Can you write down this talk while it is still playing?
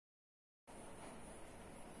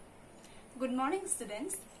Good morning,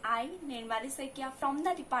 students. I, Nirmali Saikia from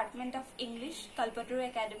the Department of English, Kalpataru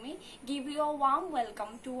Academy, give you a warm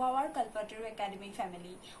welcome to our Kalpataru Academy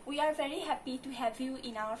family. We are very happy to have you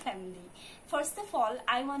in our family. First of all,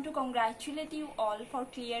 I want to congratulate you all for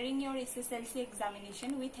clearing your SSLC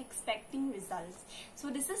examination with expecting results. So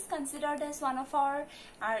this is considered as one of our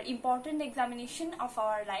important examination of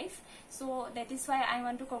our life. So that is why I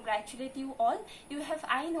want to congratulate you all.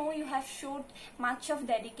 I know you have showed much of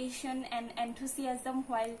dedication and enthusiasm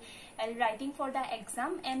while writing for the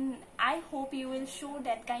exam, and I hope you will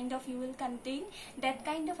contain that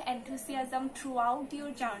kind of enthusiasm throughout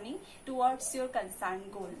your journey towards your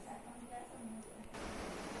concerned goal.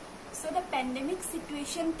 So the pandemic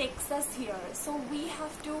situation takes us here. So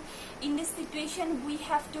in this situation, we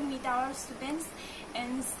have to meet our students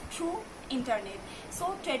and through internet.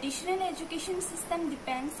 So traditional education system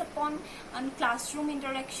depends upon classroom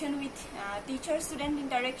interaction with teacher-student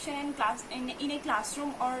interaction in a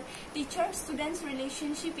classroom, or teacher-students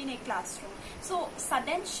relationship in a classroom. So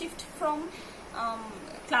sudden shift from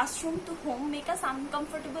classroom to home make us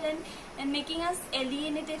uncomfortable and making us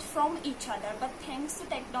alienated from each other. But thanks to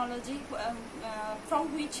technology,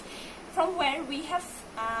 from where we have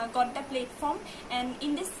got the platform, and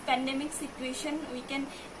in this pandemic situation we can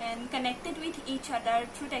connect it with each other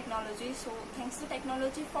through technology. So thanks to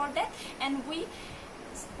technology for that, and we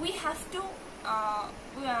have to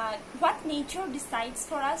what nature decides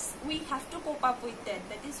for us, we have to cope up with that.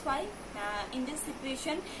 That is why in this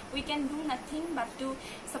situation we can do nothing but to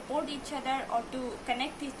support each other or to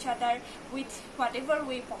connect each other with whatever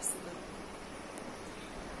way possible.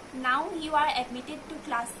 Now you are admitted to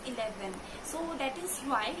class 11, so that is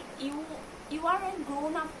why you are a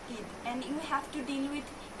grown-up kid and you have to deal with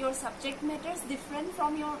your subject matters different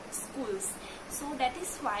from your schools. So that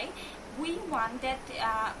is why we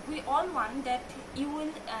all want that you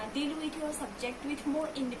will deal with your subject with more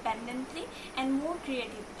independently and more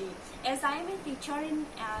creativity. As I am a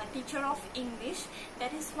teacher of English,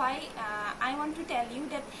 that is why I want to tell you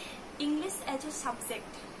that English as a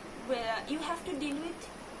subject, where you have to deal with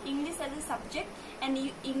English as a subject and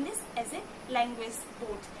English as a language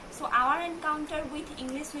both. So our encounter with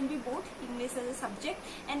English will be both English as a subject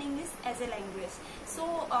and English as a language.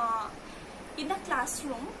 So in the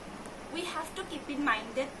classroom, we have to keep in mind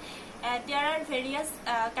that there are various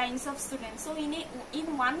kinds of students. So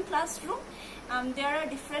in one classroom, there are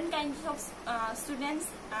different kinds of students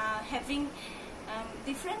having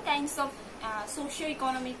different kinds of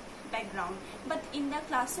socio-economic background, but in the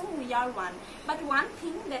classroom we are one. But one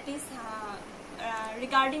thing that is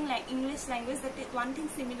regarding English language, one thing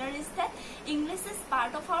similar is that English is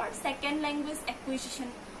part of our second language acquisition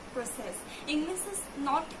process. English is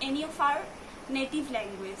not any of our native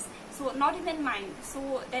language, so not even mine.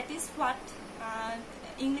 So that is what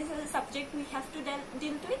English as a subject we have to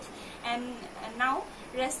deal with, and now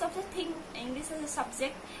rest of the thing, English as a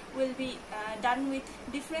subject will be done with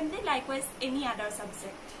differently, likewise any other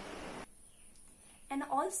subject. And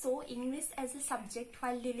also English as a subject,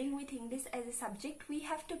 while dealing with English as a subject, we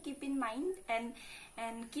have to keep in mind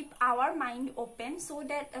and keep our mind open, so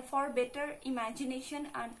that for better imagination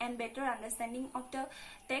and better understanding of the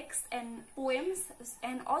text and poems,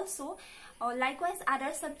 and also likewise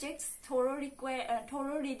other subjects, thorough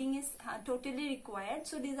reading is totally required.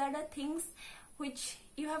 So these are the things which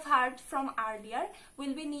you have heard from earlier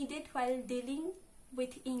will be needed while dealing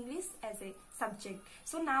with English as a subject.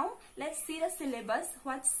 So now let's see the syllabus.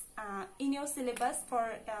 What's in your syllabus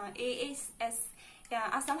for AHS,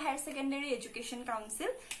 Assam Higher Secondary Education Council,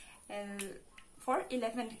 for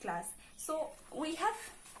 11th class. So we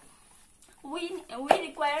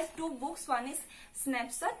require two books. One is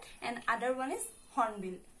Snapshot and other one is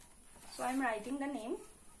Hornbill. So I'm writing the name.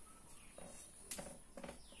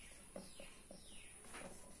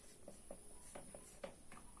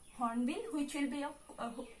 Hornbill, which will be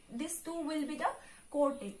these two will be the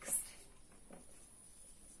core text.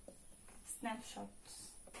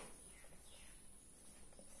 Snapshots.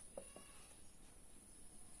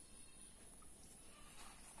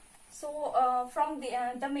 So from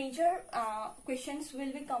the major questions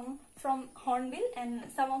will be come from Hornbill, and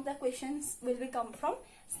some of the questions will be come from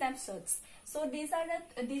Snapshots. So these are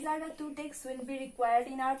the two texts will be required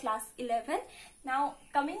in our class 11. Now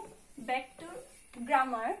coming back to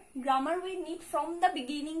grammar we need from the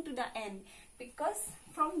beginning to the end, because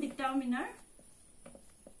from determiner,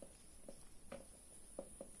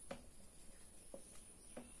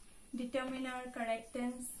 correct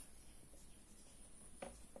tense,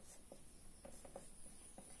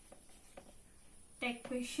 tag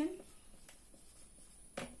question,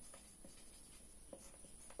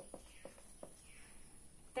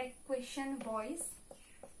 question voice.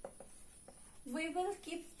 We will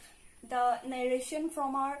keep the narration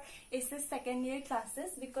from our SS second year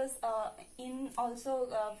classes because in also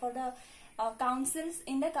for the councils,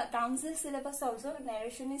 in the council syllabus also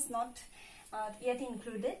narration is not yet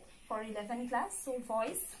included for 11 class. So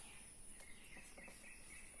voice,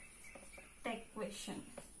 tech question.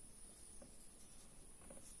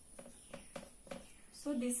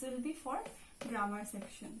 So this will be for grammar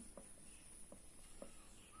section.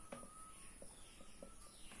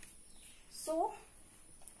 So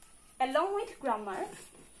along with grammar,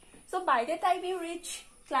 so by the time you reach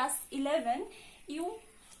class 11, you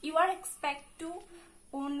are expect to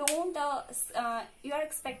know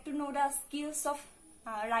the skills of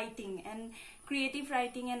writing and creative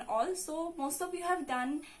writing and all. So most of you have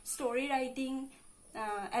done story writing,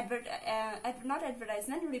 not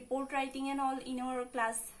advertisement, report writing and all in your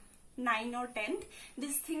class 9 or 10th.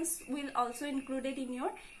 These things will also included in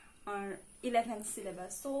your 11th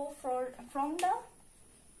syllabus. So from the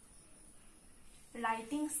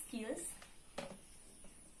writing skills,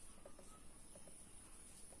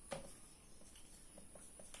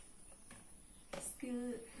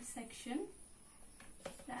 skill section,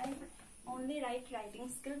 I only write writing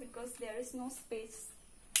skill because there is no space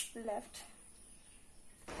left.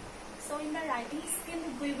 So in the writing skill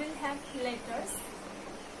we will have letters,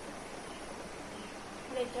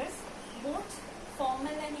 both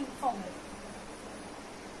formal and informal.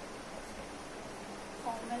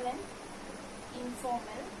 Formal and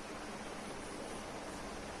informal.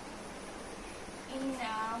 In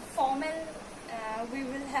formal we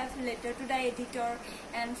will have letter to the editor,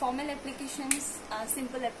 and formal applications,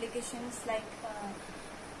 simple applications like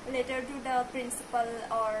letter to the principal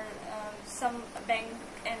or some bank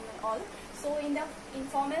and all. So in the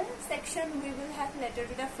informal section we will have letter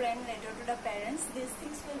to the friend, letter to the parents. These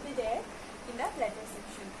things will be there in the letter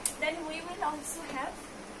section. Then we will also have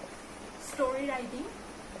story writing.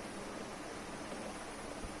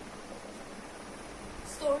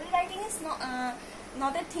 Story writing is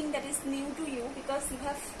not a thing that is new to you because you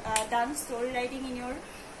have done story writing in your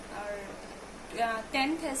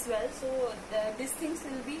 10th as well. So these things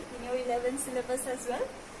will be in your 11th syllabus as well.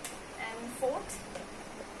 And 4th,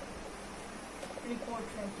 report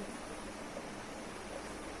writing.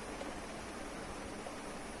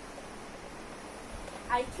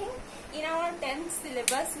 I think in our 10th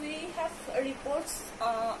syllabus we have reports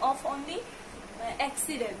of only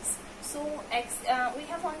accidents. So we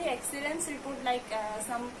have only accidents report like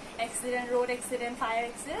some accident, road accident, fire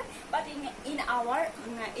accident. But in our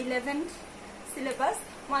 11th syllabus,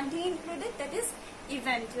 one thing included, that is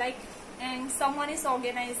event, like and someone is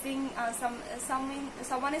organizing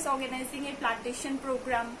someone is organizing a plantation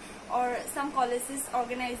program, or some college is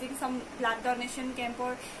organizing some blood donation camp,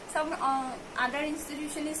 or some other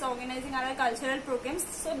institution is organizing other cultural programs.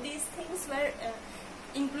 So these things were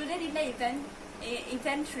included in the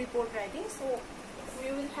event report writing. So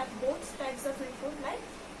we will have both types of report, like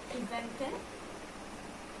event and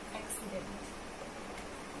accident.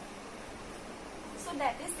 So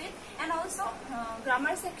that is it. And also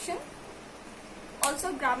grammar section.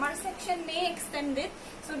 Also grammar section may extend it.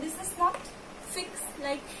 So this is not fixed,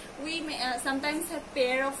 like we may sometimes have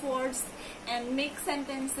pair of words and mix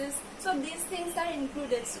sentences. So these things are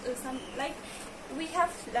included. So, some like we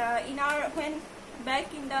have in our, when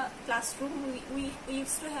back in the classroom we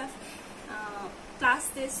used to have class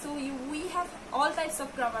test. So we have all types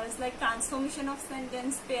of grammars like transformation of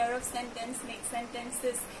sentence, pair of sentence, mix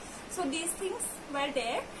sentences. So these things were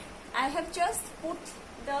there. I have just put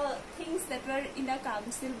the things that were in the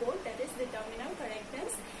council board, that is determiner, correct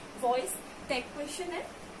tense, voice, tech question and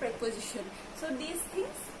preposition. So these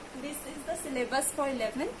things, this is the syllabus for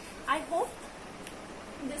 11. I hope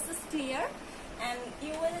this is clear, and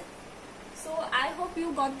you will, so I hope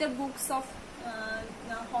you got the books of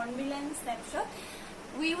Hornbill and Snapshot.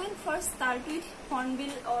 We will first start with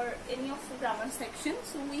Hornbill or any of the grammar section.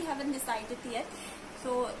 So we haven't decided yet.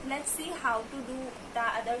 So let's see how to do the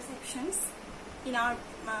other sections in our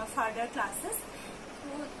further classes. So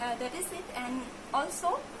that is it. And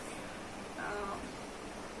also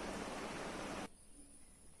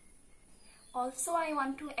I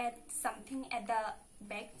want to add something at the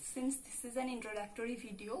back, since this is an introductory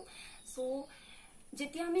video. So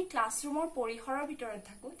যেতিয়া আমি ক্লাছৰুমৰ পৰিসৰৰ ভিতৰত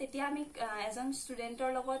থাকো, তেতিয়া আমি এজন ষ্টুডেন্টৰ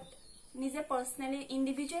লগত নিজে পাৰ্সনালি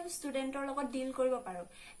ইন্ডিভিজুৱেল ষ্টুডেন্টৰ লগত ডিল কৰিব পাৰো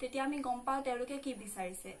তেতিয়া আমি গম পাও তেওঁলোকে কি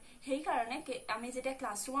বিচাৰিছে সেই কাৰণে আমি যেতিয়া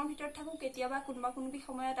ক্লাছৰুমৰ ভিতৰত থাকো কেতিয়াবা কোনোবি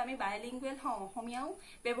সময়ত আমি বাইলিংগুৱেল হওঁ অসমীয়াও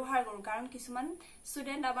ব্যৱহাৰ কৰো কাৰণ কিছুমান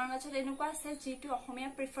ষ্টুডেন্ট আমাৰ মাজত এনেকুৱা আছে যিটো অসমীয়া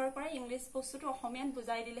প্ৰিফাৰ কৰে ইংলিছ বস্তুটো অসমীয়াত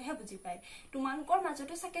বুজাই দিলেহে বুজি পায় তোমালোকৰ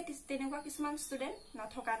মাজতো সাকে তেনেকুৱা কিছুমান ষ্টুডেন্ট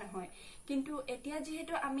নথকা নহয় কিন্তু এতিয়া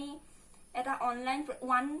যেহেতু আমি এটা অনলাইন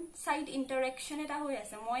ওয়ান সাইড ইন্টাৰেকশন এটা হৈ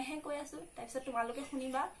আছে মই হে কৈ আছো তাৰপিছত তোমালোকে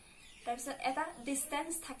শুনিবা তাৰপিছত এটা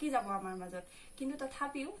ডিসটেন্স থাকি যাব আমাৰ মাজত কিন্তু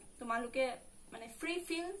তথাপিও তোমালোকে মানে free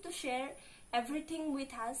feel two share everything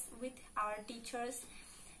with us with our teachers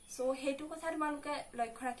so হেতু কথা তোমালোকে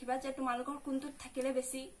লক্ষ্য ৰাখিবা যে তোমালোকৰ কোনটোত থাকিলে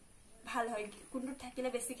বেছি ভাল হয় কোনটোত থাকিলে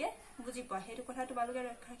বেছিকে বুজি পোৱা হেতু কথা তোমালোকে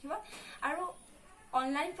লক্ষ্য ৰাখিবা আৰু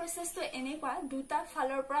অনলাইন প্ৰসেসটো এনেকুৱা দুটা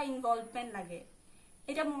ফালৰ পৰা ইনভলভমেন্ট লাগে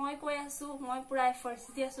এটা মই কৈ আছো মই পুৰা এফৰ্টস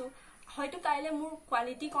দি আছো হয়তো কাইলে মোৰ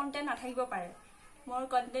কোৱালিটি কন্টেন্ট নাথাকিব পাৰে মোৰ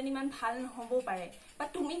কন্টেন্ট ইমান ভাল নহবও পাৰে বা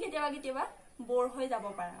তুমি কেতিয়াবা বৰ হৈ যাব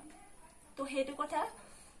পাৰা তো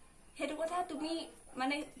হেতু কথা তুমি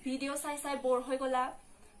মানে ভিডিও চাই বৰ হৈ গলা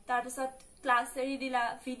তাৰ পিছত ক্লাছ এৰি দিলা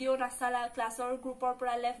ভিডিও নাচালা ক্লাছৰ গ্ৰুপৰ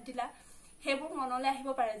পৰা লেফট দিলা হেবোৰ মনলৈ আহিব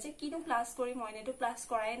পাৰে যে কিনো ক্লাছ কৰি মই নেটো ক্লাছ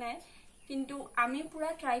কৰাই নাই কিন্তু আমি পুৰা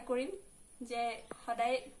ট্ৰাই কৰিম যে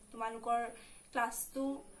সদায় তোমালোকৰ ক্লাছটো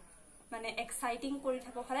মানে এক্সাইটিং কৰি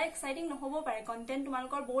থাকো সদায় এক্সাইটিং নহব পাৰে কন্টেন্ট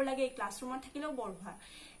তোমালোকৰ বৰ লাগে ক্লাছৰুমত থাকিলেও বৰ হোৱা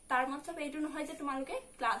তাৰ মতলব এইটো নহয় যে তোমালোকে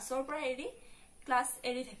ক্লাছৰ পৰা ক্লাছ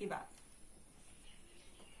এৰি থাকিবা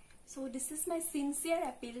So this is my sincere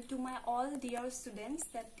appeal to my all dear students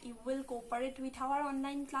that you will cooperate with our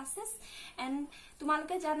online classes and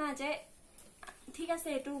তোমালোকে জানা যে ঠিক আছে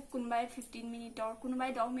এটো কোনবাই 15 মিনিটৰ কোনবাই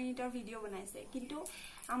 10 মিনিটৰ ভিডিও বনাইছে কিন্তু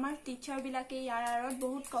আমাৰ টিচাৰ বিলাকে ইয়াৰ আৰত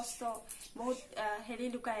বহুত কষ্ট বহুত হেৰি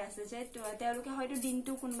লুকাই আছে যে তেওঁলোকে হয়তো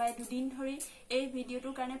দিনটো কোনবাই দুদিন ধৰি এই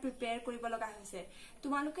ভিডিওটোৰ কাৰণে প্ৰিপেয়াৰ কৰিব লগা হৈছে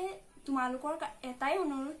তোমালোকৰ এটাই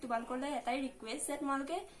অনুৰোধ তোমালোকলৈ এটাই ৰিকুৱেষ্ট যে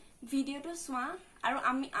তোমালোকে ভিডিওটো চোৱা আৰু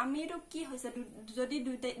আমি এটো কি হৈছে যদি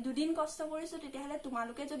দুদিন কষ্ট কৰিছো তেতিয়া হলে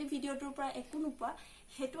তোমালোকে যদি ভিডিওটোৰ পৰা একো নোপোৱা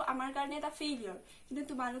হেতু আমাৰ কাৰণে এটা ফেইলিয়ৰ কিন্তু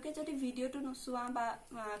তোমালোকে যদি ভিডিওটো নচোৱা বা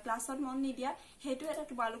ক্লাছত মন নিদিয়া হেতু এটা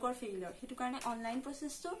তোমালোকৰ ফেইলিয়ৰ হেতু কাৰণে অনলাইন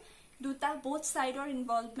প্ৰসেসটো দুটা বোথ সাইডৰ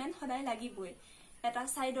ইনভলভমেন্ট সদায় লাগিবই এটা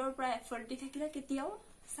সাইডৰ পৰা এফৰ্ট দি থাকিলে কেতিয়াও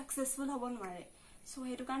সাকসেসফুল হ'ব নোৱাৰে সো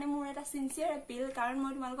হেতু কাৰণে মোৰ এটা সিনসিয়াৰ এপিল কাৰণ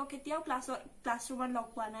মই তোমালোকক কেতিয়াও ক্লাছৰুমত লগ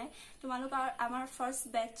পোৱা নাই তোমালোক আমাৰ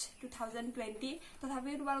ফাৰ্স্ট বেচ 2020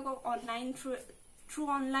 তথাপি তোমালোকক অনলাইন থ্ৰু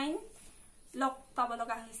অনলাইন লগ পাব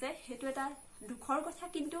লগা হৈছে হেতু এটা দুখৰ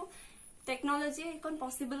কথা কিন্তু টেকনলজি এখন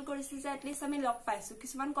পসিবল কৰিছে যে এটলিষ্ট আমি লগ পাইছো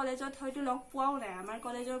কিছুমান কলেজত হয়তো লগ পোৱাও নাই আমাৰ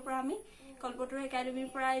কলেজৰ পৰা আমি কলপটৰ একাডেমিৰ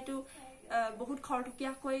পৰা এটো বহুত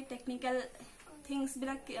খৰটকিয়াকৈ টেকনিক্যাল থিংস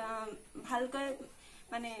বিলাক ভালকৈ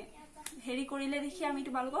মানে হেৰি কৰিলে দেখি আমি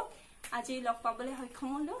তোমালোকক আজি লগ পাবলৈ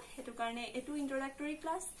সক্ষম হলো হেতু কাৰণে এটো ইন্ট্ৰোডাক্টৰি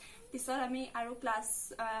ক্লাস পিছত আমি আৰু ক্লাস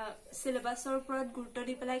সিলেবাসৰ ওপৰত গুৰুত্ব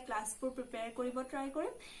দি পেলাই ক্লাসবোৰ প্ৰিপেয়াৰ কৰিব ট্ৰাই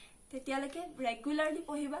কৰিম তেতিয়ালৈকে ৰেগুলাৰলি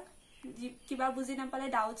পঢ়িবা কিবা বুজি নাপালে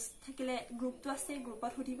ডাউটস থাকিলে গ্ৰুপটো আছে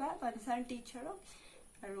গ্ৰুপত সুধিবা কনসাৰ্ন টিচাৰক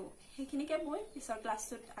আৰু হেখিনিকে মই পিছৰ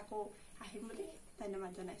ক্লাছটোত আকৌ আহিম বুলি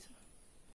ধন্যবাদ জনাইছো